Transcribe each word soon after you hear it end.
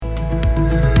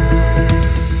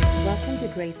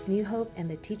Grace New Hope and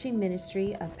the teaching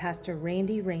ministry of Pastor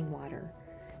Randy Rainwater.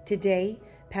 Today,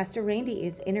 Pastor Randy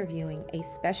is interviewing a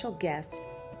special guest,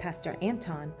 Pastor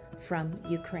Anton from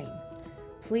Ukraine.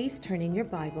 Please turn in your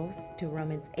Bibles to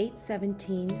Romans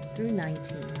 8:17 through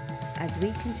 19 as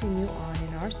we continue on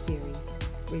in our series,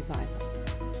 Revival.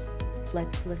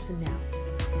 Let's listen now.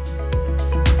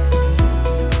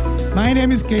 My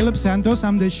name is Caleb Santos.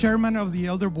 I'm the chairman of the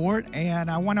Elder Board, and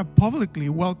I want to publicly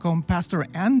welcome Pastor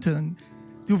Anton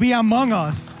to be among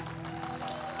us.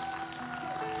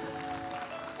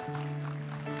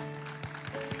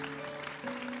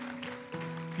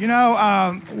 You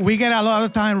know, we get a lot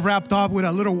of time wrapped up with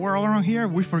a little world around here.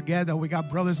 We forget that we got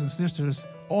brothers and sisters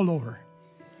all over,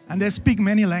 and they speak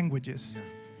many languages.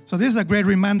 So this is a great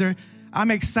reminder.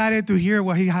 I'm excited to hear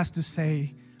what he has to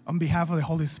say on behalf of the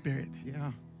Holy Spirit.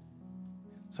 Yeah.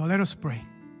 So let us pray.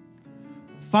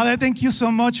 Father, thank you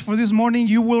so much for this morning.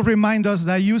 You will remind us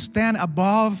that you stand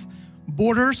above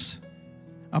borders,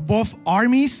 above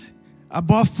armies,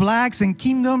 above flags and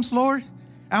kingdoms, Lord.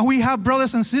 And we have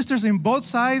brothers and sisters in both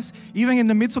sides, even in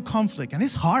the midst of conflict. And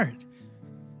it's hard.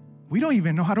 We don't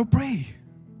even know how to pray.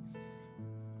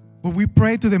 But we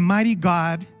pray to the mighty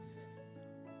God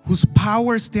whose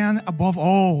power stands above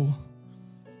all.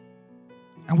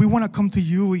 And we want to come to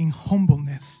you in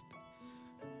humbleness,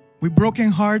 with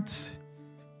broken hearts,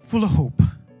 full of hope,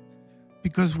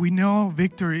 because we know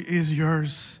victory is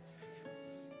yours.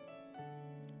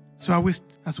 So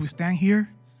as we stand here,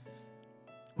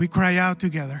 we cry out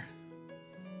together.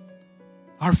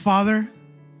 Our Father,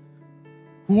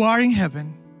 who art in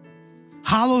heaven,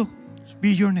 hallowed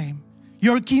be your name.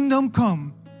 Your kingdom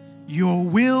come, your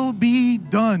will be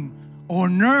done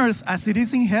on earth as it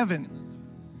is in heaven.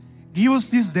 Give us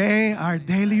this day our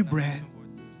daily bread,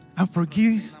 and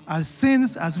forgive our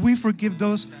sins as we forgive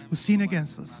those who sin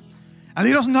against us. And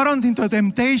lead us not into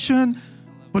temptation,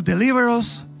 but deliver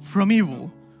us from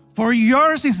evil. For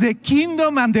yours is the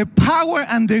kingdom and the power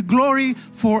and the glory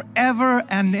forever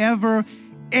and ever.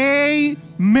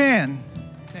 Amen.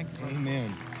 Thank you.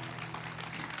 Amen.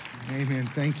 Amen.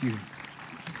 Thank you.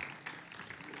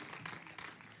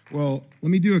 Well,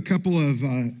 let me do a couple of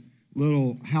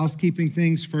little housekeeping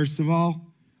things. First of all,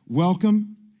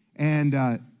 welcome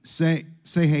and say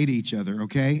hey to each other,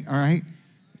 okay? All right?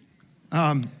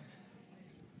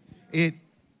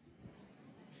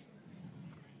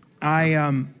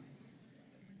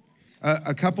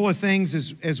 A couple of things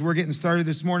as we're getting started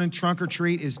this morning. Trunk or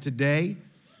treat is today.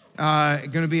 Going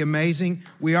to be amazing.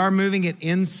 We are moving it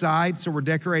inside, so we're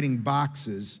decorating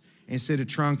boxes instead of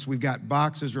trunks. We've got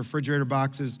boxes, refrigerator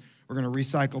boxes. We're going to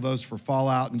recycle those for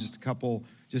fallout in just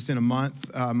in a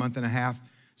month and a half.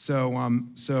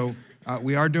 So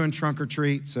we are doing trunk or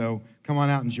treat, so come on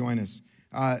out and join us.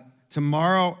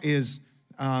 Tomorrow is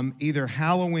either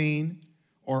Halloween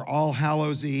or All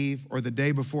Hallows Eve or the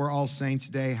day before All Saints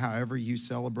Day, however you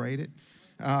celebrate it,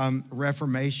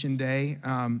 Reformation Day.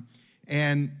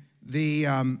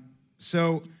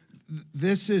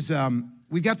 This is,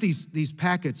 we've got these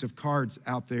packets of cards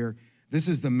out there. This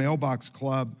is the Mailbox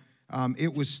Club.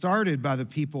 It was started by the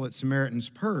people at Samaritan's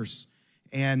Purse,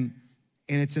 and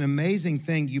it's an amazing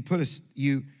thing. You put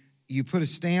a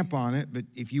stamp on it, but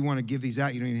if you want to give these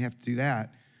out, you don't even have to do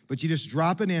that. But you just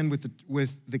drop it in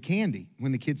with the candy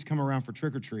when the kids come around for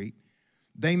trick or treat.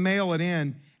 They mail it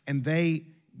in, and they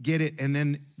get it, and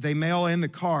then they mail in the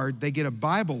card. They get a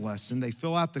Bible lesson. They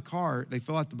fill out the card. They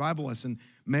fill out the Bible lesson,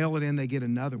 mail it in. They get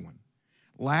another one.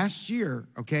 Last year,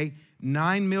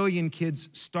 9 million kids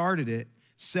started it.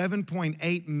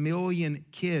 7.8 million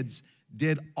kids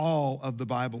did all of the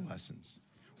Bible lessons.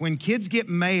 When kids get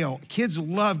mail, kids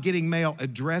love getting mail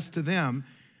addressed to them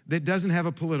that doesn't have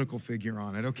a political figure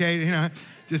on it, okay? You know,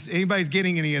 just anybody's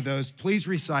getting any of those, please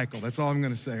recycle. That's all I'm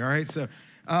gonna say, all right? So,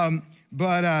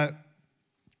 but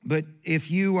if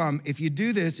you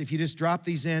do this, if you just drop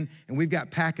these in, and we've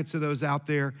got packets of those out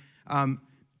there,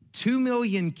 2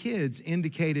 million kids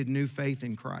indicated new faith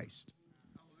in Christ.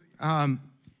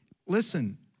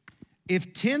 Listen,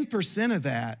 if 10% of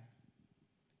that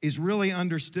is really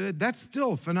understood, that's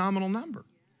still a phenomenal number.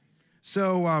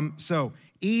 So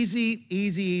easy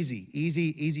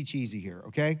cheesy here,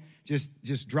 okay?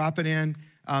 Just drop it in.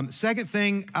 Second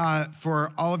thing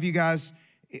for all of you guys,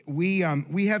 we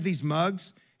have these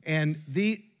mugs, and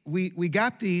we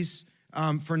got these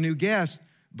for new guests,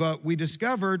 but we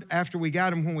discovered after we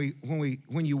got them,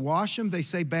 when you wash them, they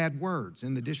say bad words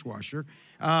in the dishwasher.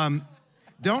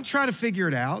 Don't try to figure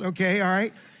it out, okay? All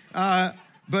right.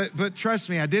 But trust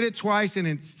me, I did it twice and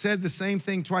it said the same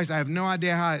thing twice. I have no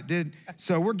idea how it did.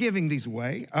 So we're giving these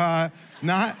away.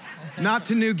 Not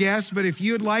to new guests, but if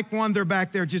you'd like one, they're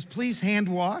back there. Just please hand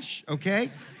wash, okay?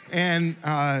 And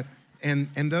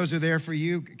those are there for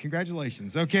you.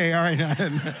 Congratulations. Okay, all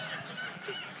right.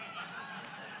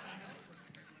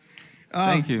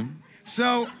 Thank you.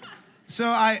 So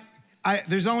I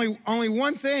there's only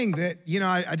one thing that,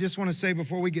 I just want to say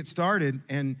before we get started,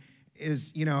 and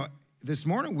is, this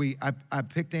morning I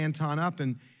picked Anton up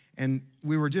and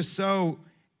we were just so,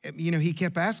 he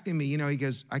kept asking me, he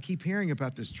goes, I keep hearing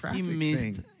about this traffic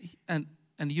thing.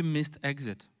 And you missed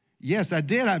exit. Yes, I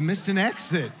did. I missed an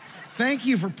exit. Thank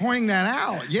you for pointing that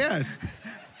out. Yes.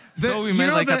 So we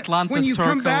made like Atlanta when you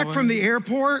circle. come back from the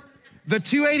airport, the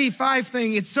 285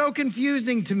 thing, it's so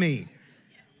confusing to me.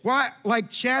 Why, like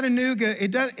Chattanooga,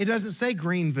 it doesn't say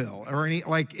Greenville or any,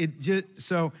 like it just,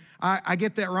 so I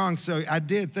get that wrong. So I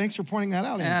did. Thanks for pointing that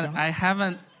out, Anton.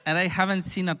 And I haven't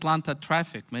seen Atlanta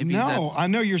traffic. Maybe no, I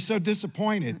know you're so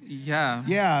disappointed. Yeah.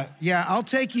 Yeah. I'll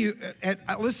take you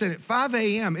listen, at 5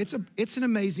 a.m., it's an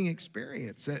amazing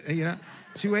experience.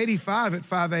 285 at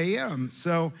 5 a.m.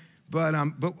 So, but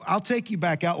I'll take you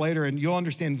back out later and you'll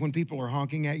understand when people are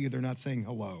honking at you, they're not saying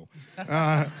hello.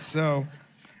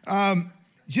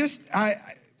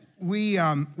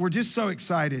 We're just so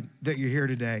excited that you're here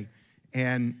today.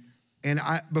 And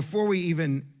before we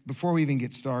even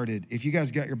get started, if you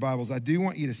guys got your Bibles, I do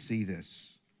want you to see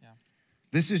this. Yeah.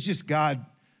 This is just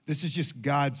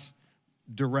God's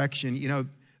direction.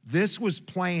 This was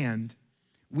planned.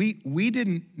 We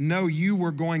didn't know you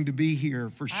were going to be here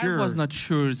for sure. I was not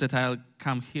sure that I'll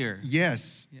come here.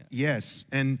 Yes. Yeah. Yes.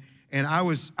 And I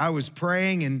was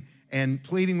praying and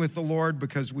pleading with the Lord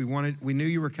because we knew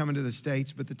you were coming to the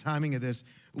States, but the timing of this,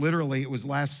 literally, it was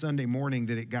last Sunday morning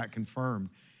that it got confirmed.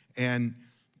 And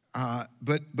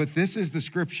but this is the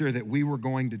scripture that we were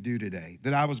going to do today,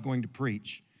 that I was going to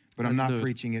preach, but I'm not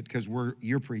preaching it because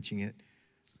you're preaching it.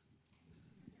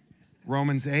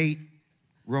 Romans 8,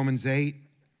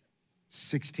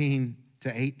 16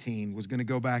 to 18, was going to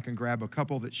go back and grab a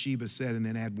couple that Sheba said and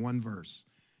then add one verse.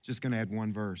 Just going to add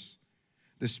one verse.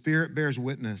 The Spirit bears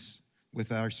witness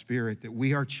with our spirit that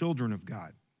we are children of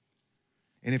God.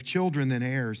 And if children, then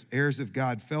heirs, heirs of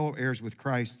God, fellow heirs with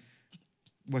Christ.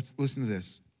 Listen to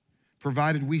this.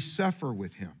 Provided we suffer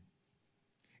with him,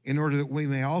 in order that we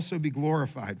may also be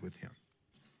glorified with him.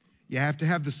 You have to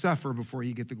have the suffer before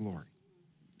you get the glory.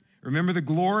 Remember, the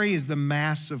glory is the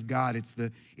mass of God. It's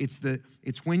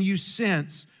when you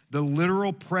sense the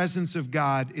literal presence of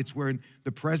God. It's where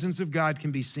the presence of God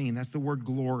can be seen. That's the word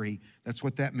glory. That's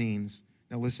what that means.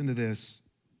 Now listen to this.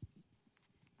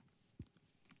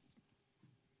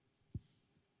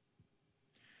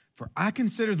 For I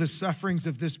consider the sufferings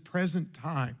of this present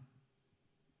time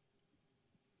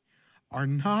are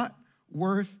not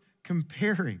worth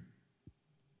comparing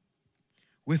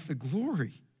with the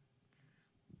glory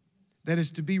that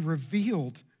is to be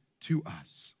revealed to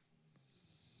us.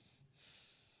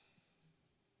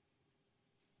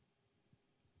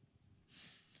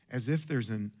 As if there's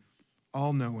an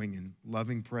all-knowing and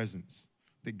loving presence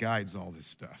that guides all this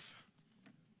stuff.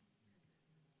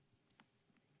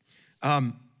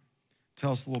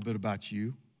 Tell us a little bit about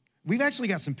you. We've actually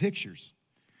got some pictures.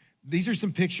 These are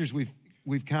some pictures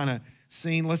we've kind of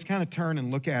seen. Let's kind of turn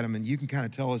and look at them, and you can kind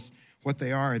of tell us what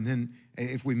they are, and then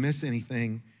if we miss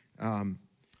anything. Look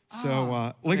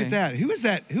at that. Who is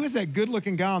that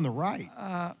good-looking guy on the right?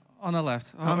 On the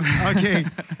left. Okay,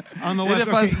 on the left.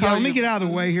 Okay, yeah, let me get out of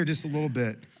the way here just a little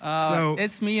bit.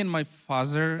 It's me and my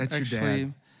father. That's actually. Your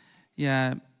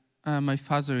dad. Yeah, my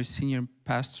father is senior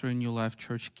pastor in New Life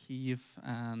Church Kyiv,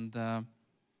 and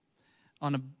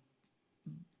on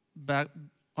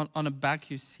a back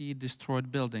you see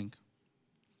destroyed building.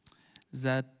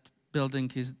 That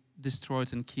building is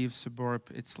destroyed in Kyiv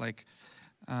suburb. It's like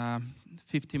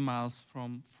 50 miles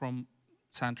from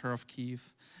center of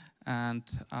Kyiv. And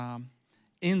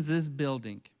in this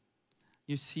building,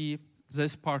 you see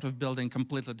this part of building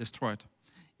completely destroyed.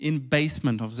 In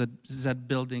basement of that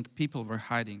building, people were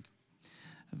hiding.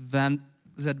 When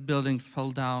that building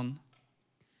fell down,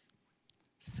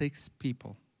 6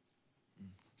 people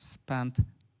spent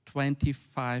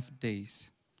 25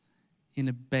 days in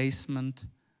a basement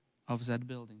of that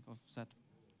building.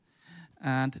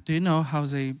 And do you know how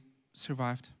they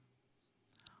survived?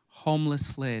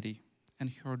 Homeless lady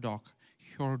and her dog.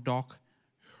 Her dog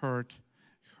heard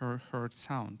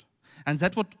sound. And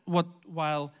that's what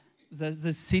while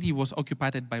the city was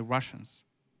occupied by Russians.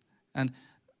 And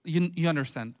you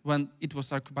understand, when it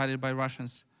was occupied by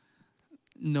Russians,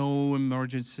 no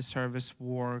emergency service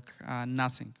work,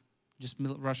 nothing, just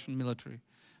Russian military.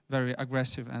 very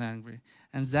aggressive and angry.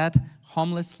 And that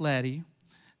homeless lady,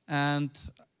 and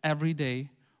every day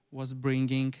was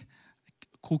bringing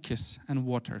cookies and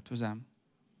water to them.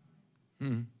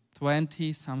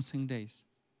 20-something days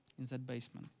in that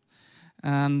basement.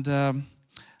 And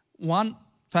one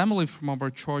family from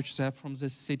our church, they're from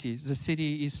this city. The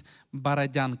city is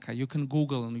Borodyanka. You can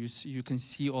Google and you can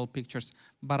see all pictures.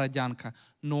 Borodyanka,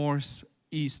 northwest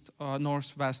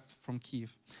from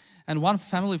Kiev. And one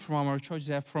family from our church,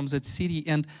 they're from that city.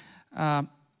 And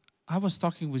I was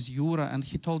talking with Yura, and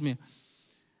he told me,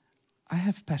 I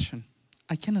have passion.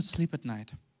 I cannot sleep at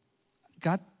night.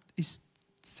 God is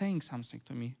saying something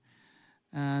to me.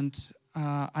 And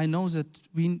I know that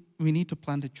we need to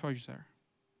plant a church there.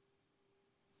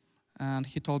 And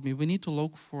he told me, we need to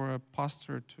look for a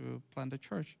pastor to plant a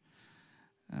church.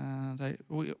 And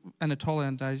Anatoly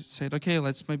and I said, okay,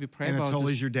 let's maybe pray about this.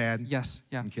 Anatoly's your dad? Yes,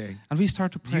 yeah. Okay. And we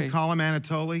start to Do pray. you call him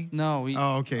Anatoly? No.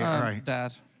 Oh, okay, all right.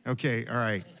 Dad. Okay, all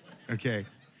right. Okay.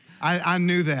 I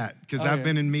knew that because I've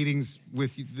been in meetings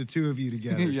with the two of you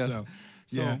together. Yes.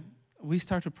 So we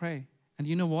start to pray. And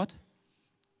you know what?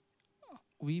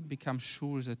 We become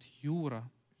sure that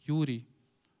Yuri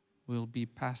will be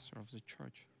pastor of the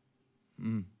church.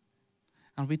 And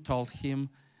we told him,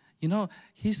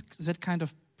 he's that kind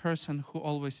of person who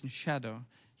always in shadow.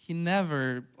 He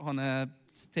never on a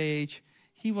stage.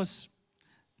 He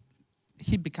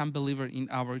became believer in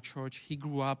our church. He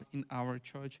grew up in our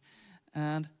church.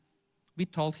 And we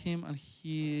told him, and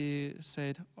he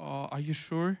said, are you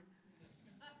sure?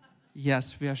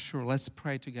 Yes, we are sure. Let's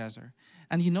pray together.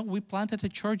 And we planted a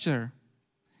church there.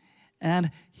 And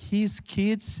his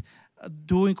kids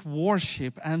doing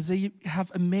worship, and they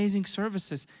have amazing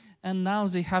services. And now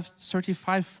they have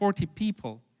 35, 40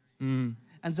 people. And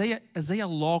they are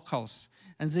locals,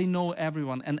 and they know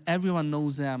everyone, and everyone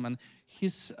knows them. And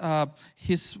his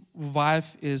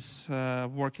wife is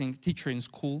working teacher in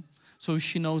school, so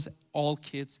she knows all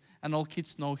kids, and all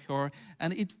kids know her.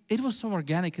 And it was so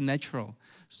organic and natural.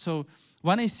 So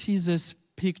when I see this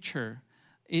picture,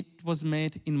 it was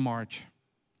made in March,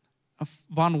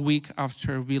 1 week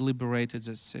after we liberated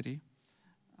this city.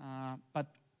 But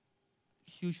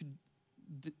huge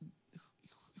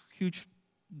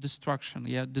destruction,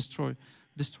 destroyed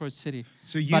city.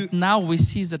 But now we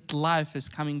see that life is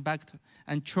coming back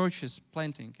and church is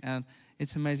planting, and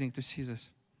it's amazing to see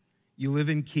this. You live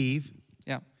in Kyiv.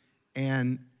 Yeah.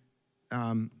 And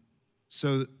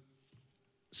so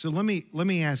let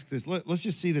me ask this. Let's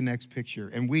just see the next picture.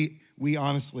 And we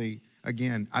honestly,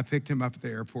 again, I picked him up at the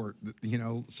airport,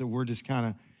 so we're just kind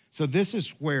of, so this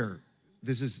is where?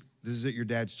 This is at your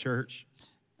dad's church?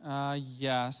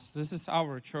 Yes, this is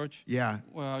our church. Yeah.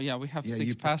 Well, yeah, we have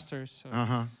 6 pastors.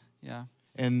 So, yeah.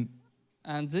 And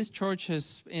this church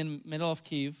is in middle of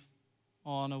Kyiv,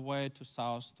 on the way to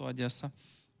south to Odessa.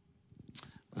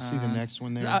 Let's see the next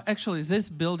one there. Actually, this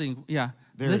building,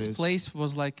 this place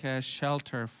was like a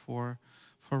shelter for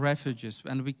refugees,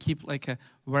 and we keep like a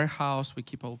warehouse. We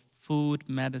keep all food,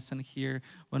 medicine here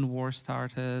when war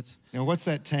started. Now, what's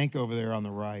that tank over there on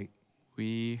the right?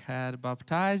 We had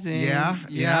baptizing. Yeah?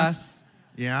 Yes.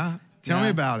 Yeah? Tell me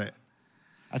about it.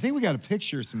 I think we got a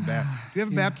picture, do you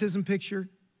have a baptism picture?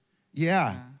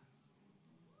 Yeah.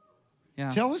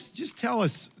 Tell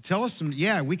us some,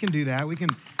 we can do that. We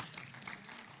can.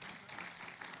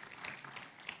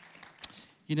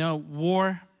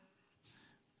 War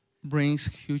brings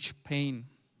huge pain,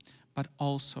 but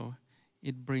also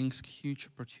it brings huge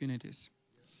opportunities.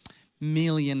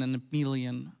 Million and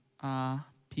million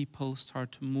people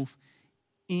start to move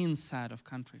inside of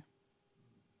country.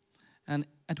 And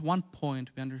at one point,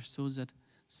 we understood that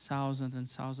thousands and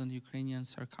thousands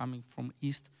Ukrainians are coming from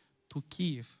east to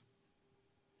Kyiv.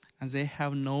 And they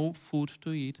have no food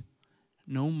to eat,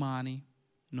 no money,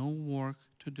 no work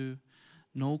to do,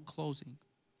 no clothing.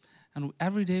 And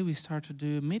every day we start to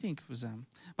do a meeting with them.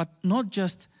 But not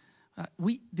just,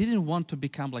 we didn't want to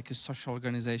become like a social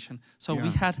organization. So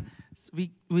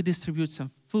we distribute some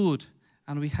food,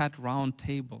 and we had round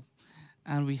table,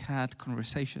 and we had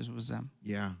conversations with them.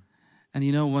 Yeah. And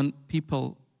when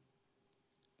people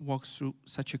walk through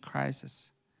such a crisis,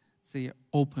 they are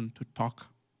open to talk.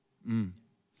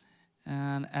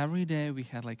 And every day we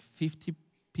had like 50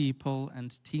 people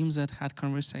and teams that had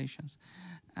conversations.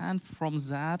 And from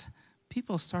that,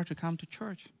 people start to come to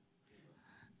church.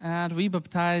 And we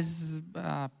baptized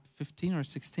 15 or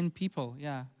 16 people,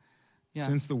 yeah.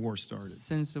 Since the war started.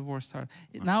 Since the war started.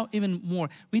 Now even more.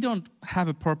 We don't have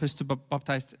a purpose to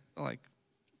baptize like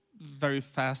very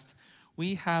fast.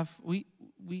 We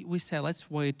say,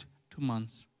 let's wait 2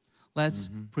 months. Let's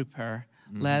prepare.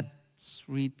 Let's Let's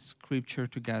read scripture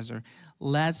together.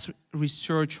 Let's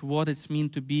research what it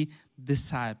means to be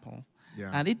disciple.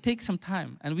 Yeah. And it takes some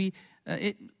time. And we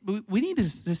need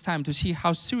this time to see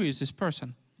how serious this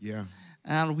person. Yeah.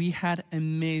 And we had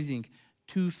amazing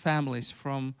 2 families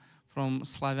from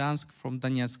Slavyansk, from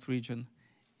Donetsk region.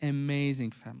 Amazing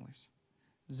families.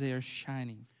 They are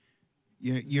shining.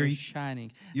 They're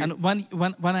shining. And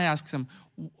when I ask them,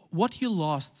 what you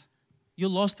lost? You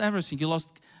lost everything. You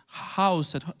lost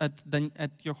house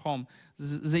at your home.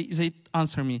 They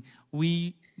answer me,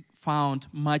 we found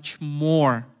much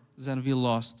more than we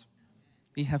lost.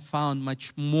 We have found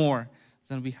much more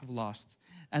than we have lost.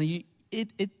 And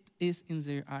it is in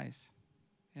their eyes.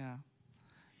 Yeah.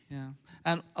 Yeah.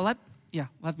 And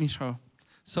let me show.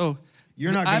 So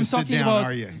You're not going to sit down, about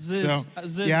are you? This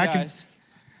yeah, guys.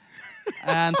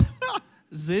 And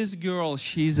this girl,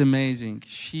 she's amazing.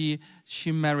 She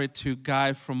married to a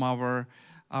guy from our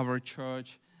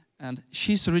church, and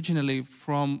she's originally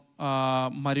from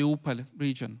Mariupol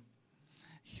region.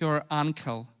 Her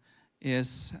uncle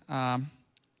is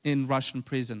in Russian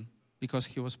prison because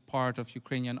he was part of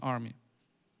Ukrainian army.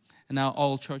 And now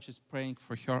all church is praying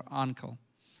for her uncle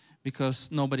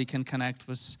because nobody can connect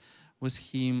with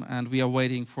him, and we are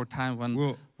waiting for time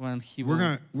when he will.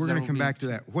 We're gonna come back to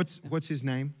that. What's his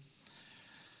name?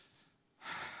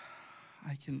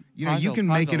 I can. You can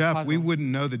make it up. Pavel. We wouldn't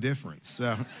know the difference.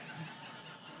 So,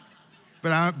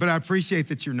 but I appreciate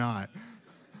that you're not.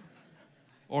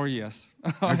 Or yes.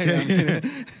 Okay.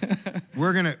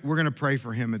 we're gonna pray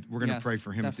for him. We're gonna Yes, pray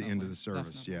for him at the end definitely, of the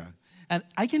service. definitely. Yeah. And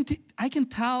I can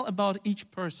tell about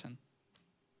each person.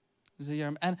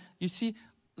 And you see,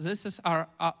 this is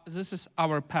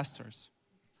our pastors.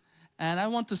 And I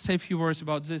want to say a few words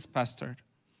about this pastor.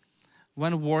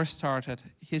 When war started,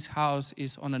 his house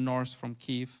is on the north from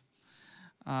Kiev.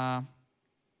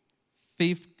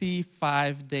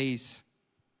 55 days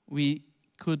we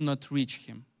could not reach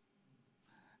him.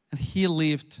 And he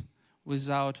lived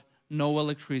without no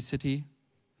electricity,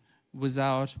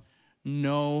 without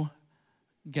no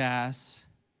gas,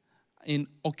 in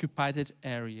occupied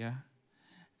area.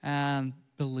 And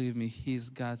believe me, he's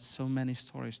got so many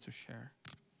stories to share.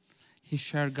 He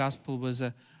shared gospel with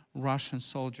Russian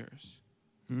soldiers.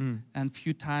 And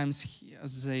few times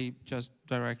they just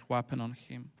direct weapon on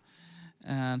him.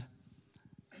 And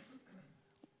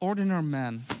ordinary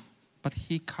man, but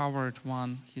he covered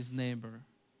his neighbor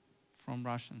from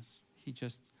Russians. He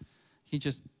just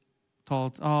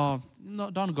told, oh, no,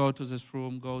 don't go to this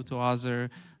room, go to other,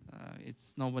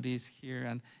 nobody's here.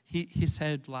 And he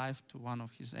saved life to one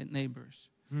of his neighbors.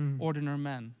 Ordinary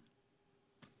man.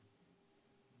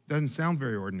 Doesn't sound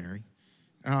very ordinary.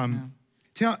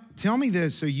 Tell me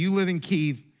this. So you live in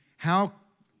Kyiv. How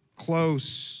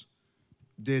close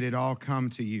did it all come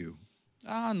to you?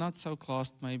 Not so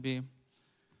close, maybe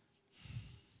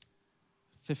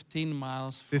 15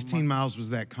 miles. 15 miles was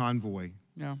that convoy.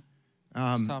 Yeah.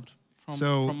 Stopped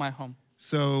so- from my home.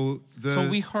 So So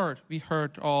we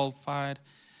heard all fight.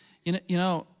 You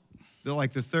know.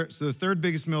 The third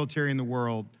biggest military in the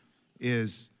world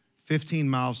is 15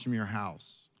 miles from your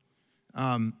house.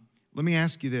 Let me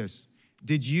ask you this.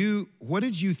 What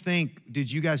did you think?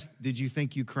 Did you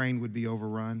think Ukraine would be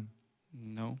overrun?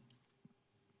 No.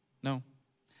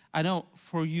 I know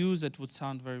for you that would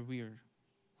sound very weird.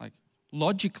 Like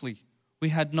logically, we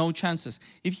had no chances.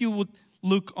 If you would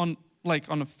look on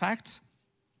the facts,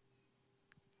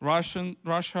 Russia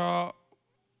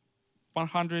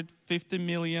 150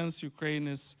 millions, Ukraine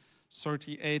is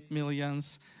 38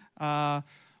 millions,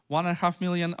 1.5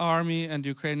 million army, and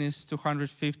Ukraine is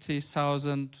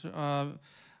 250,000.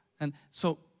 And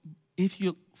so if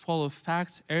you follow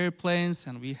facts, airplanes,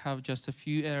 and we have just a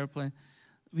few airplanes,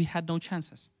 we had no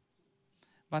chances.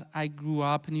 But I grew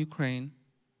up in Ukraine,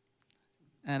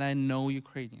 and I know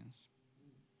Ukrainians.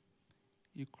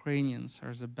 Ukrainians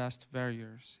are the best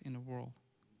warriors in the world.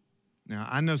 Now,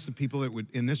 I know some people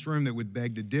in this room that would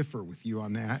beg to differ with you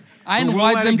on that. I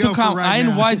invite them to come. I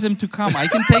invite them to come. I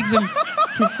can take them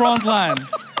to front line.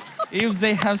 If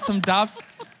they have some doubt,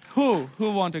 who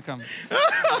want to come?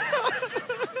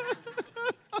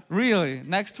 Really,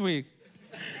 next week.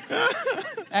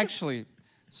 Actually,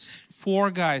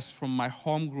 4 guys from my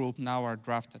home group now are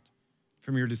drafted.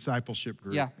 From your discipleship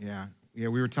group. Yeah. Yeah,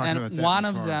 we were talking about that. And one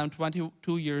in the of car. them,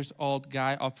 22 years old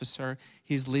guy officer,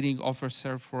 he's leading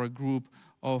officer for a group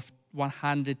of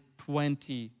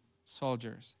 120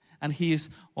 soldiers. And he is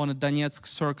on a Donetsk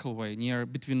circle way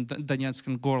between Donetsk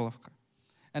and Gorlovka.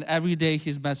 And every day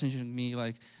he's messaging me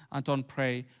like, Anton,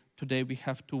 pray, today we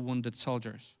have 2 wounded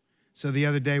soldiers. So the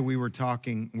other day we were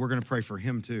talking, we're going to pray for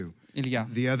him too. Ilya.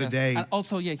 The other day. And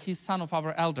also, he's son of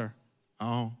our elder.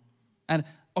 Oh. And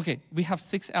okay, we have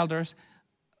 6 elders,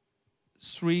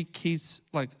 3 kids,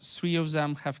 like 3 of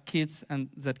them have kids, and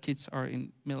that kids are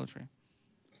in military.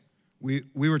 We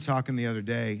were talking the other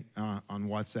day on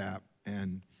WhatsApp,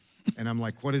 and I'm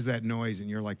like, what is that noise? And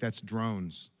you're like, that's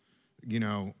drones,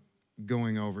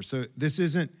 going over. So this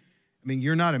isn't,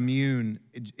 you're not immune.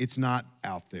 It's not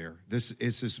out there. This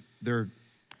is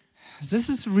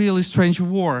really strange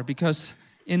war, because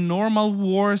in normal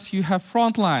wars you have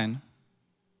front line.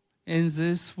 In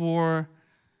this war,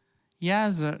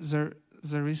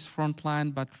 there is front line,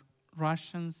 but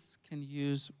Russians can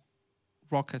use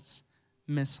rockets,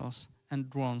 missiles, and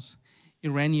drones.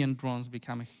 Iranian drones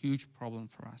become a huge problem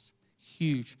for us.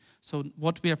 Huge. So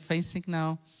what we are facing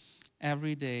now,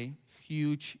 every day,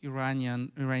 huge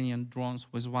Iranian drones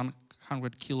with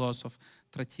 100 kilos of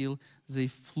trotyl, they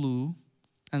flew,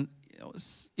 and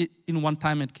in one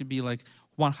time it could be like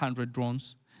 100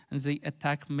 drones, and they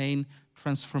attack main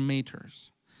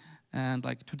transformators. And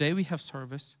like today we have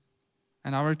service,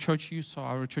 and our church, you saw,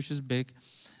 our church is big,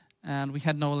 and we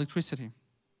had no electricity.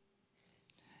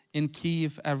 In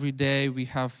Kyiv, every day we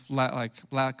have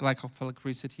lack of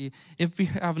electricity. If we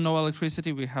have no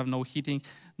electricity, we have no heating,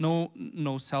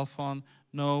 no cell phone,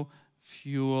 no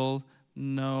fuel,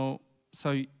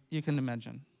 so you can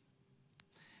imagine.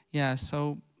 Yeah,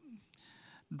 so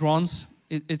drones,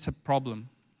 it's a problem.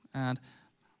 And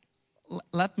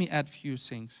let me add a few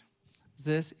things.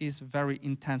 This is very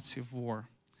intensive war.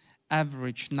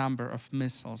 Average number of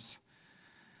missiles.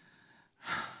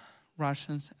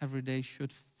 Russians every day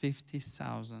shoot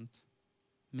 50,000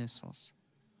 missiles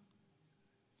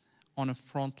on a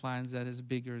front line that is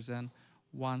bigger than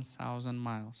 1,000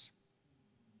 miles.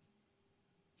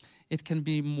 It can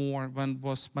be more. When it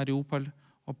was Mariupol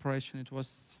operation, it was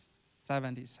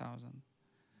 70,000.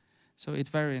 So it's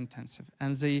very intensive.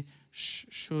 And they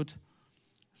shoot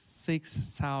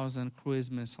 6,000 cruise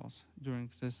missiles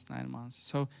during this 9 months.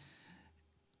 So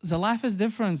the life is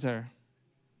different there.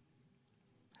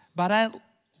 But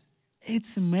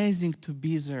it's amazing to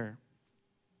be there.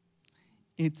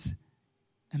 It's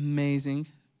amazing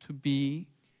to be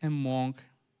among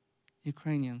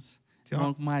Ukrainians,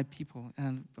 among my people,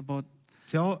 and about.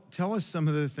 Tell us some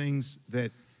of the things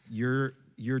that your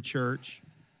church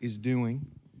is doing.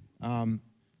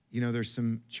 There's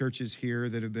some churches here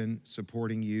that have been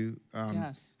supporting you.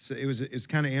 Yes. So it's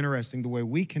kind of interesting. The way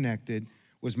we connected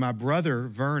was my brother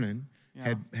Vernon.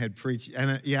 Yeah. Had preached,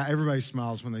 and everybody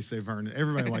smiles when they say Vernon.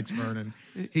 Everybody likes Vernon.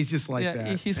 He's just like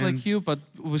that. He's like you, but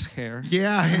with hair.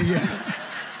 Yeah.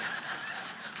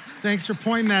 Thanks for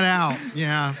pointing that out.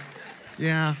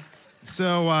 Yeah.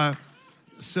 So I'll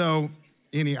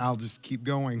just keep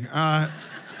going.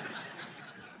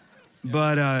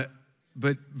 But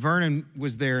Vernon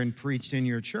was there and preached in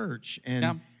your church,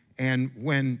 and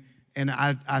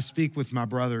I speak with my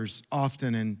brothers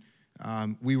often, and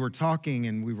we were talking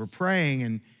and we were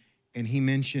praying, and he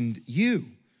mentioned you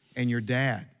and your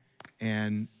dad.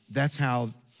 And that's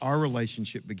how our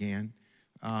relationship began,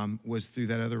 was through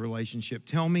that other relationship.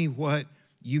 Tell me what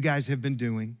you guys have been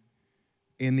doing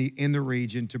in the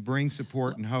region to bring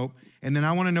support and hope. And then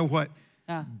I want to know what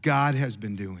God has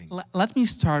been doing. Let me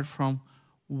start from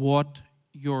what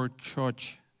your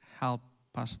church helped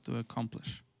us to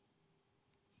accomplish.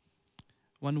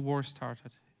 When war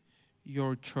started,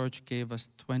 your church gave us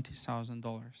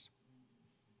 $20,000.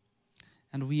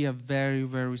 And we are very,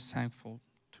 very thankful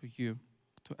to you,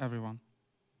 to everyone.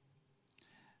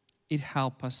 It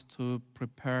helped us to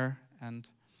prepare and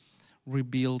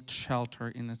rebuild shelter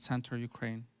in the center of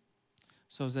Ukraine.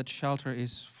 So that shelter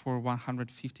is for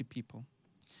 150 people.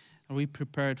 And we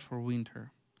prepared for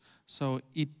winter. So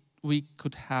we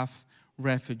could have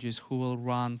refugees who will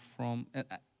run from...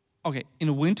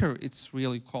 in winter it's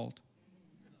really cold.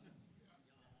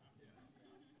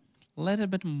 A little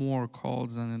bit more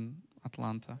cold than in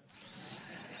Atlanta.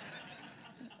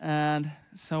 And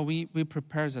so we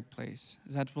prepare that place.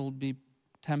 That will be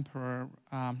temporary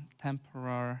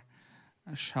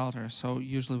shelter. So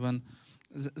usually when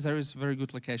there is very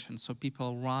good location, so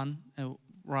people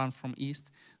run from east,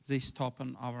 they stop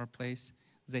in our place.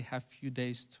 They have few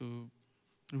days to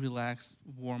relax,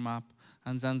 warm up,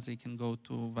 and then they can go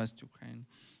to West Ukraine.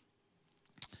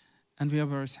 And we are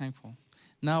very thankful.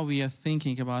 Now we are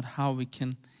thinking about how we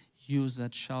can use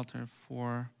that shelter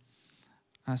for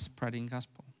spreading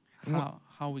gospel.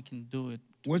 How we can do it.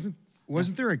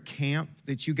 Wasn't there a camp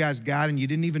that you guys got and you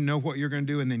didn't even know what you were going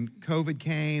to do, and then COVID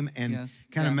came and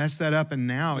kind of messed that up, and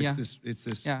now it's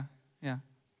this. Yeah,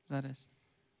 that is.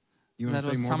 You want that to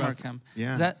was say more summer about camp.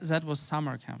 Yeah. That was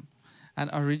summer camp,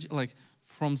 and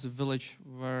from the village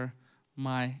where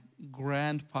my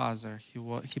grandfather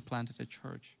he planted a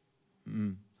church.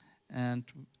 And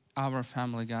our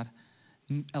family got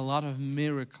a lot of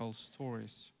miracle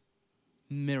stories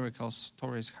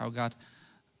how God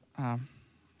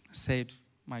saved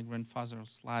my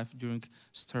grandfather's life during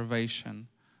starvation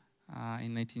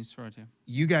in 1930.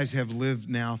 You guys have lived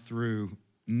now through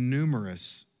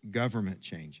numerous government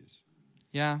changes.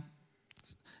 Yeah.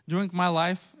 During my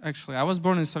life, actually, I was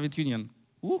born in Soviet Union.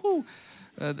 Woohoo!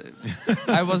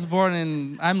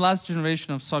 I'm last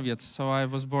generation of Soviets, so I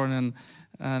was born in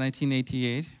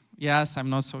 1988. Yes, I'm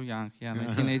not so young. Yeah,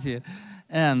 1988.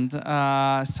 And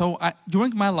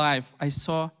during my life, I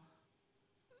saw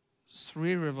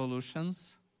 3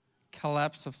 revolutions,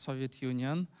 collapse of Soviet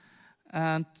Union,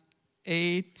 and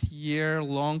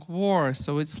 8-year-long war.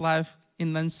 So it's life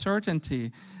in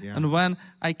uncertainty. Yeah. And when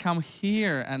I come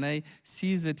here and I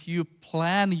see that you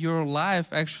plan your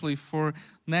life actually for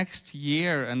next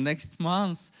year and next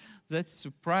month, that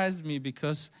surprised me,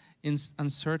 because in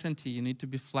uncertainty you need to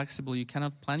be flexible. You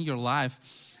cannot plan your life.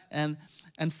 And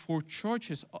for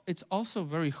churches, it's also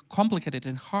very complicated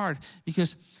and hard,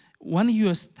 because when you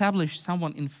establish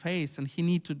someone in faith and he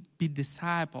need to be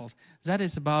discipled, that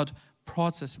is about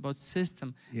process, about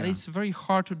system. Yeah. And it's very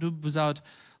hard to do without,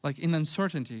 like, in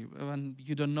uncertainty, when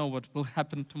you don't know what will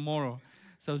happen tomorrow.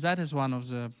 So that is one of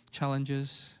the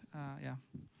challenges.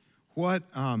 What's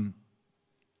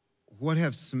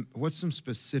some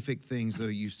specific things though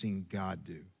you've seen God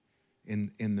do in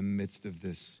the midst of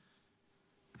this?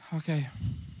 Okay.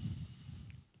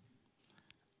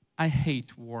 I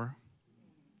hate war.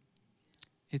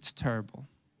 It's terrible.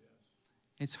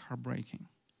 It's heartbreaking.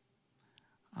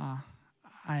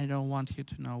 I don't want you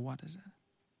to know what is it.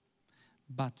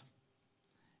 But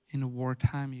in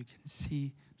wartime, you can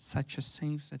see such a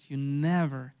things that you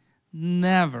never,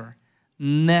 never,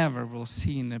 never will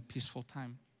see in a peaceful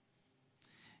time.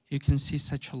 You can see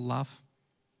such a love.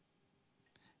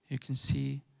 You can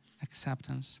see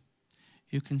acceptance.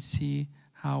 You can see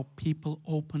how people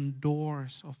open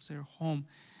doors of their home,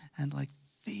 and like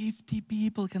 50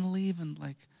 people can live, and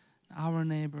like our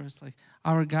neighbors, like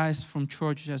our guys from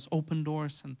church just open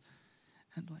doors, and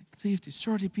like 50,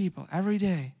 30 people every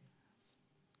day.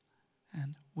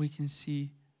 And we can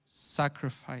see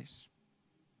sacrifice.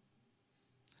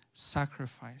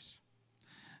 Sacrifice.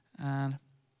 And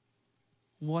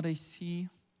what I see,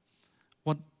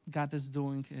 what God is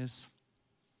doing is,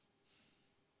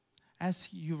 as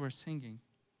you were singing,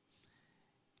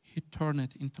 He turned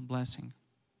it into blessing.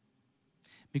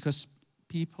 Because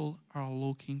people are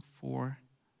looking for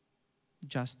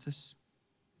justice,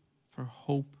 for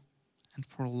hope, and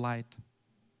for light.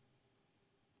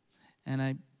 And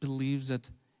I believe that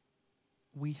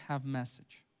we have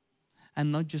message.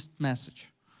 And not just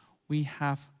message. We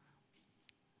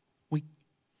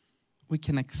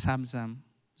can accept them.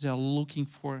 They are looking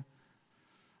for,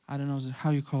 I don't know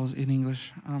how you call it in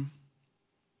English.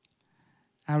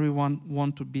 Everyone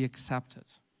want to be accepted.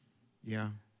 Yeah.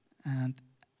 And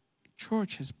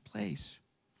church is a place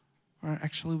where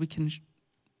actually we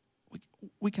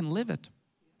can live it.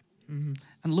 Mm-hmm.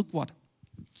 And look what,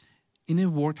 in a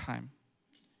wartime,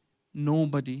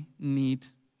 nobody need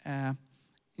an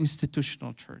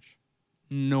institutional church.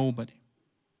 Nobody.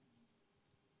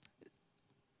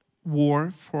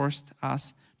 War forced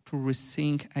us to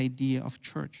rethink idea of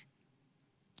church.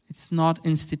 It's not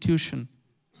institution.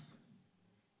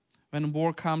 When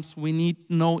war comes, we need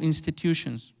no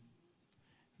institutions.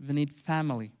 We need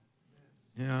family.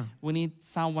 Yeah. We need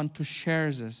someone to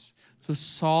share this, to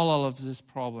solve all of these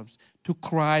problems, to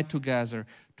cry together,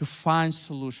 to find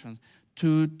solutions,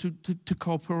 to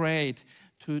cooperate,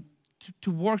 to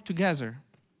work together.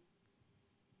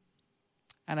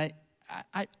 And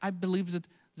I believe that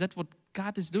that's what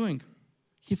God is doing.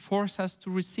 He forces us to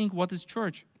rethink what is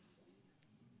church.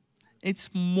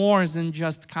 It's more than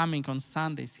just coming on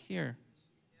Sundays here.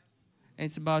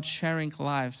 It's about sharing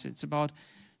lives. It's about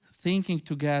thinking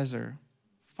together.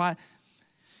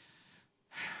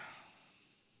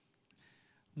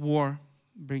 War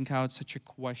bring out such a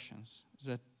questions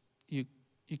that you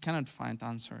cannot find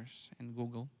answers in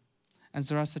Google. And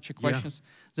there are such a questions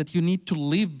that you need to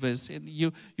live with.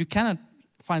 You cannot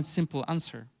find simple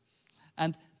answer.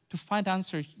 And to find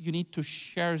answer, you need to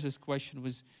share this question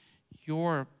with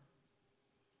your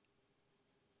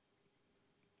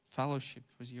fellowship,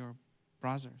 with your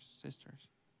brothers, sisters.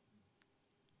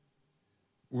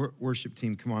 Worship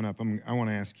team, come on up. I want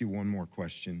to ask you one more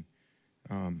question.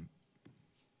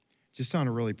 Just on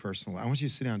a really personal, I want you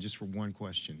to sit down just for one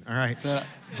question. All right,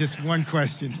 just one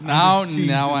question. Now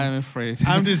I'm afraid.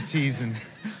 I'm just teasing.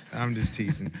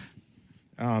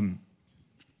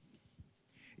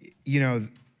 You know,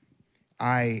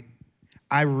 I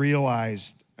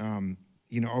realized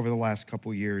over the last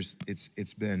couple of years,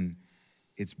 it's been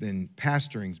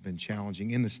pastoring's been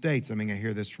challenging in the States. I mean, I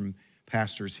hear this from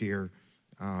pastors here,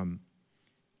 and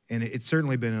it's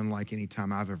certainly been unlike any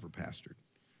time I've ever pastored.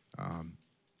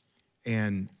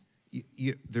 And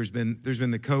there's been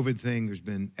the COVID thing. There's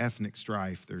been ethnic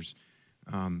strife. There's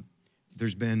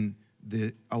been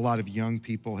a lot of young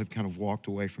people have kind of walked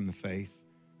away from the faith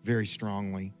very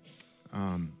strongly,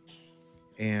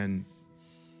 and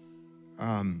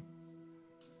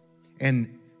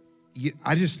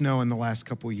I just know in the last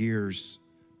couple of years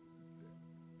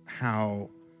how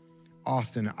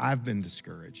often I've been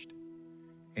discouraged,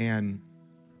 and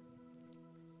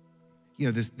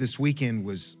this weekend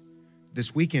was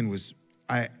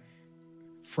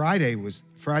Friday was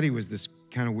this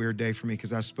kind of weird day for me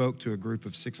because I spoke to a group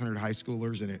of 600 high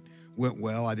schoolers and it went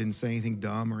well. I didn't say anything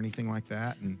dumb or anything like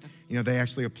that, and they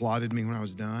actually applauded me when I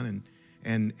was done,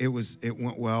 and it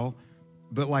went well.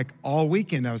 But like all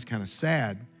weekend I was kind of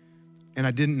sad, and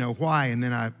I didn't know why. And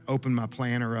then I opened my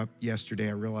planner up yesterday.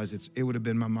 I realized it would have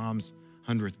been my mom's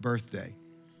 100th birthday,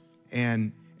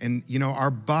 and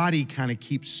our body kind of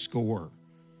keeps score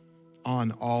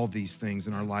on all these things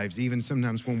in our lives, even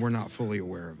sometimes when we're not fully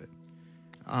aware of it.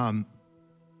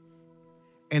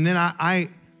 And then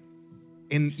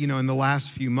in the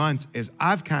last few months, as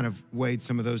I've kind of weighed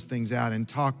some of those things out and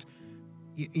talked,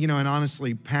 and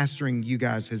honestly, pastoring you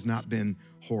guys has not been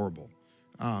horrible.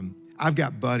 I've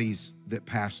got buddies that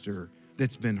pastor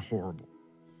that's been horrible.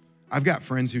 I've got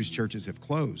friends whose churches have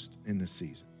closed in this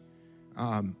season.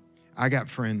 I got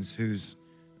friends whose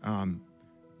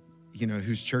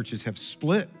churches have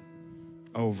split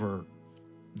over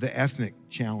the ethnic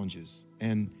challenges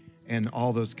and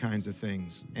all those kinds of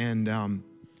things. And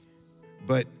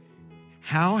but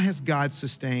how has God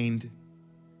sustained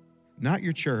not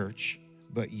your church,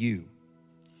 but you,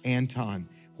 Anton?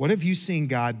 What have you seen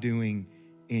God doing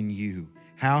in you?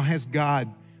 How has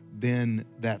God been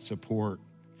that support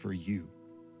for you?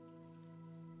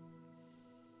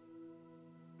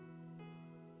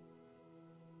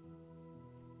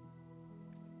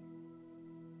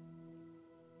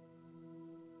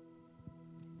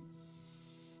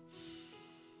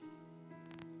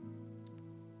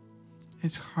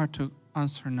 It's hard to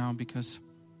answer now because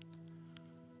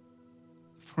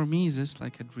for me, this is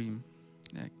like a dream.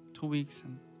 Like 2 weeks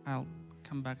and I'll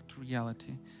come back to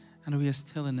reality. And we are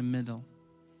still in the middle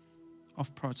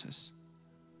of process.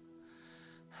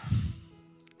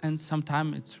 And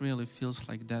sometimes it really feels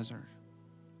like desert.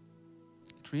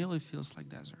 It really feels like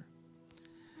desert.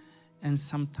 And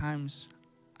sometimes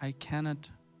I cannot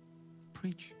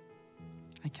preach.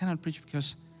 I cannot preach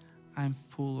because I'm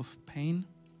full of pain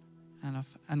and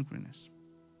of angriness.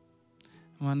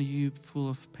 When you're full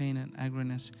of pain and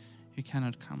angriness, you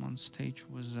cannot come on stage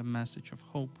with a message of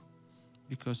hope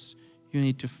because you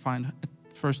need to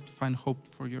first find hope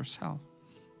for yourself.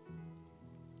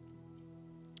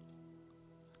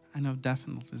 I know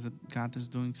definitely that God is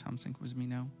doing something with me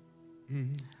now.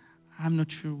 Mm-hmm. I'm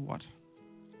not sure what,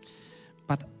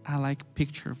 but I like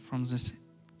picture from this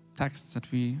text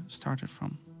that we started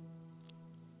from.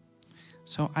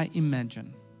 So I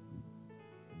imagine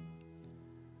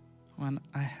when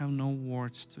I have no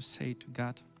words to say to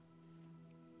God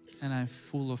and I'm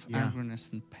full of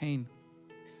angriness and pain,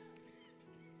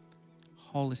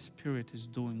 Holy Spirit is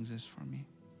doing this for me.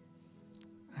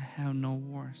 I have no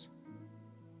words.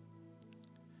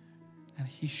 And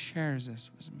He shares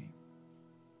this with me.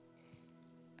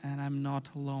 And I'm not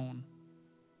alone.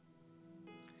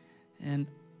 And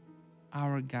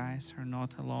our guys are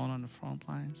not alone on the front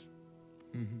lines.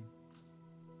 Mm-hmm.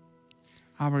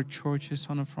 Our churches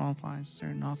on the front lines,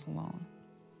 they're not alone.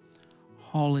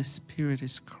 Holy Spirit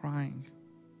is crying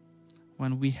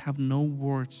when we have no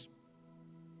words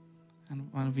and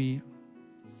when we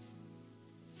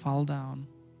fall down.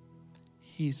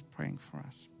 He is praying for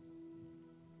us.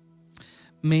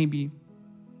 Maybe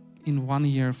in 1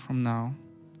 year from now,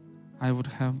 I would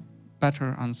have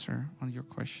better answer on your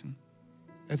question.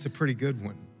 That's a pretty good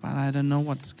one. But I don't know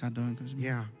what is God doing with me.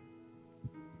 Yeah.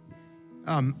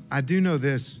 I do know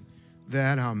this,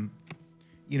 that,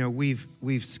 we've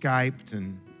Skyped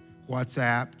and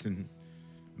WhatsApped and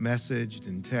messaged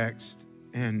and texted.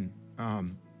 And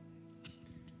then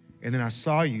I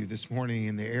saw you this morning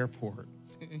in the airport.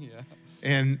 Yeah.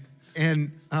 And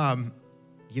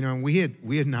we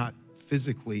had not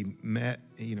physically met,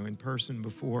 in person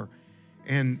before.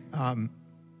 And I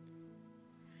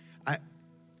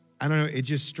don't know, it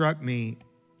just struck me,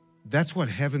 that's what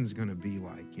heaven's going to be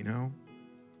like,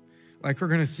 Like we're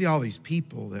going to see all these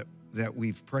people that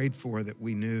we've prayed for, that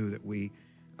we knew, that we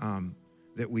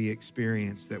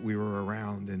experienced, that we were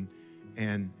around,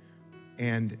 And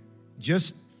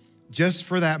just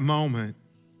for that moment,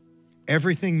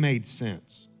 everything made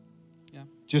sense. Yeah.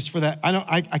 Just for that,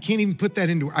 I can't even put that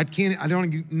into, I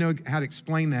don't know how to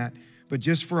explain that, but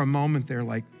just for a moment there,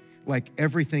 like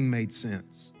everything made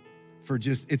sense.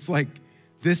 It's like,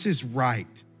 this is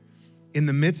right. In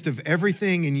the midst of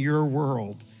everything in your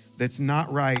world that's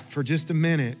not right, for just a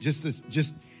minute,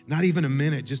 just not even a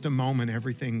minute, just a moment,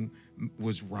 everything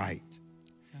was right.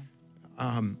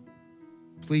 Yeah.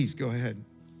 Please go ahead.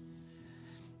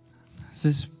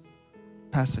 This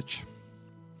passage,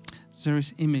 there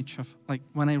is image of, like,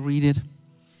 when I read it,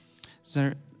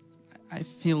 I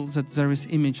feel that there is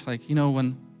image, like, you know,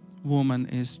 when woman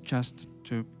is just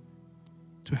to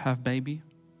have baby,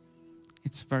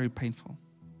 it's very painful,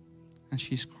 and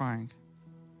she's crying.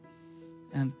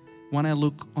 And when I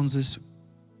look on this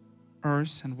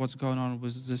earth and what's going on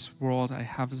with this world, I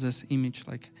have this image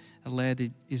like a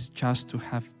lady is just to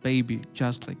have baby,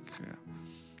 just like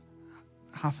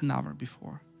half an hour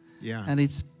before. Yeah. And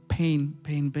it's pain,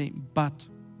 but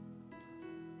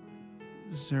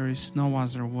there is no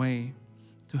other way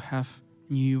to have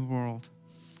new world.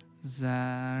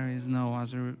 There is no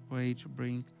other way to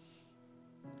bring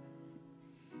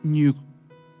new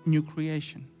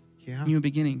creation, Yeah. new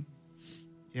beginning.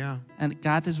 Yeah. And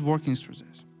God is working through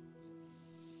this.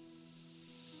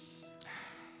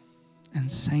 And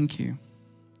thank you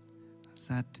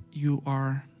that you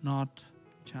are not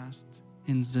just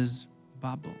in this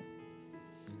bubble.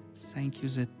 Thank you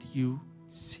that you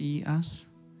see us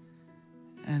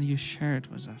and you share it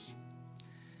with us.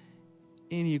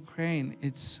 In Ukraine,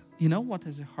 it's, you know what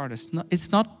is the hardest? No,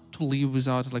 it's not to live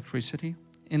without electricity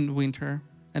in winter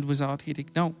and without heating.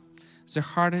 No, the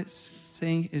hardest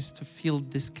thing is to feel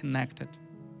disconnected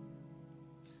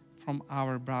from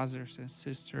our brothers and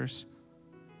sisters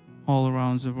all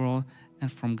around the world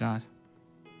and from God.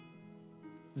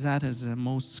 That is the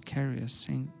most scariest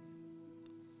thing,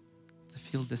 to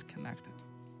feel disconnected.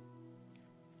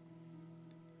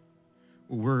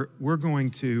 We're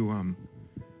going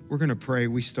to pray.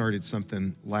 We started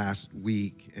something last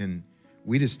week, and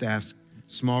we just asked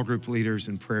small group leaders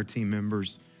and prayer team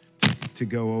members to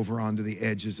go over onto the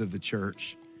edges of the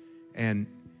church and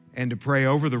to pray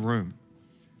over the room.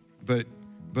 But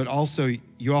also,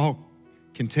 you all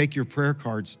can take your prayer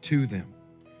cards to them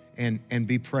and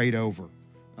be prayed over.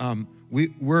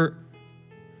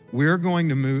 We're going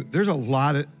to move. There's a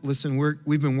lot of, listen,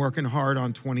 we've been working hard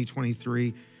on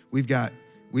 2023. We've got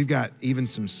even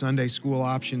some Sunday school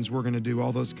options. We're going to do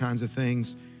all those kinds of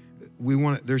things.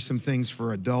 There's some things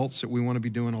for adults that we want to be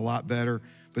doing a lot better.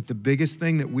 But the biggest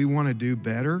thing that we want to do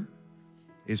better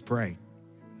is pray.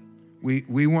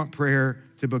 We want prayer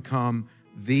to become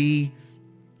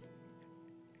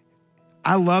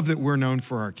I love that we're known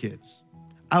for our kids.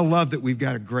 I love that we've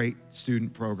got a great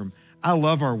student program. I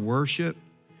love our worship.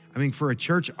 I mean, for a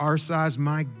church our size,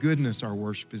 my goodness, our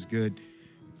worship is good.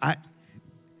 I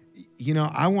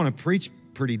want to preach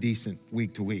pretty decent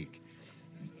week to week.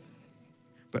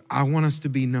 But I want us to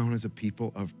be known as a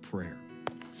people of prayer.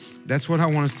 That's what I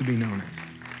want us to be known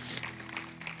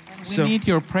as. We need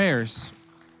your prayers.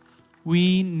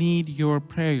 We need your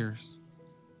prayers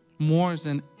more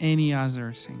than any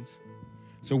other things.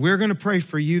 So we're going to pray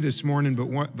for you this morning,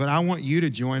 but I want you to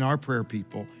join our prayer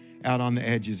people out on the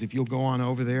edges. If you'll go on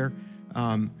over there,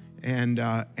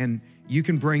 and you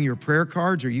can bring your prayer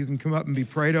cards, or you can come up and be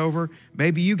prayed over.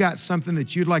 Maybe you got something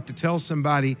that you'd like to tell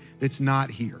somebody that's not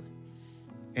here,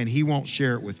 and he won't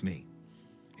share it with me,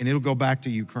 and it'll go back to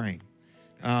Ukraine.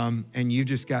 And you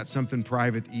just got something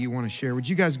private that you want to share. Would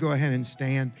you guys go ahead and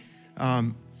stand?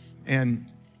 And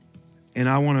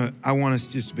I want us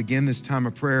to just begin this time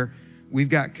of prayer. We've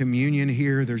got communion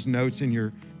here. There's notes in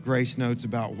your grace notes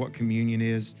about what communion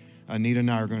is. Anita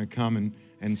and I are going to come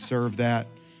and serve that.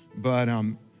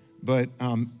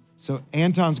 So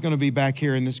Anton's going to be back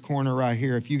here in this corner right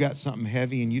here. If you got something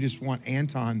heavy and you just want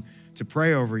Anton to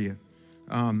pray over you,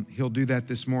 he'll do that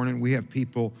this morning. We have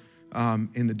people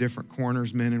in the different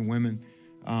corners, men and women.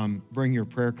 Bring your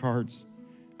prayer cards.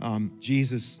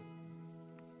 Jesus,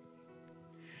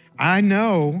 I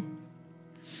know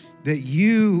that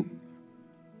you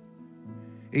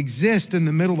exist in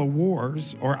the middle of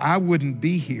wars, or I wouldn't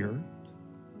be here.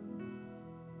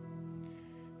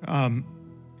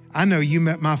 I know you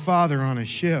met my father on a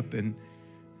ship in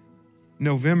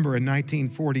November of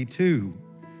 1942,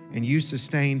 and you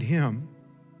sustained him.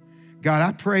 God,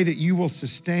 I pray that you will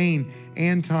sustain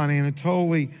Anton,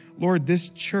 Anatoly, Lord, this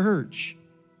church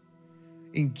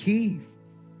in Kyiv.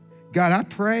 God, I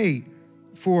pray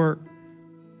for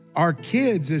our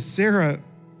kids, as Sarah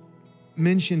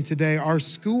mentioned today, our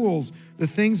schools, the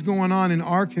things going on in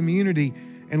our community.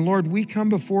 And Lord, we come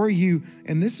before you,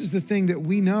 and this is the thing that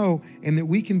we know and that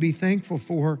we can be thankful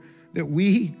for, that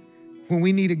when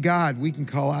we need a God, we can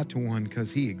call out to one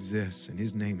because he exists, and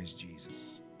his name is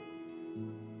Jesus.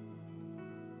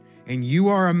 And you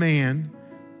are a man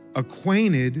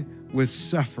acquainted with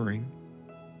suffering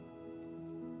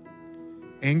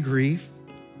and grief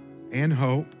and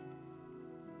hope.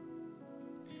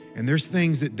 And there's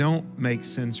things that don't make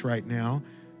sense right now.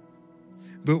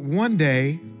 But one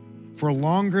day, for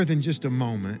longer than just a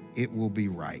moment, it will be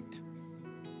right.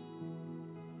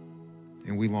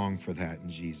 And we long for that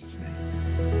in Jesus'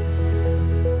 name.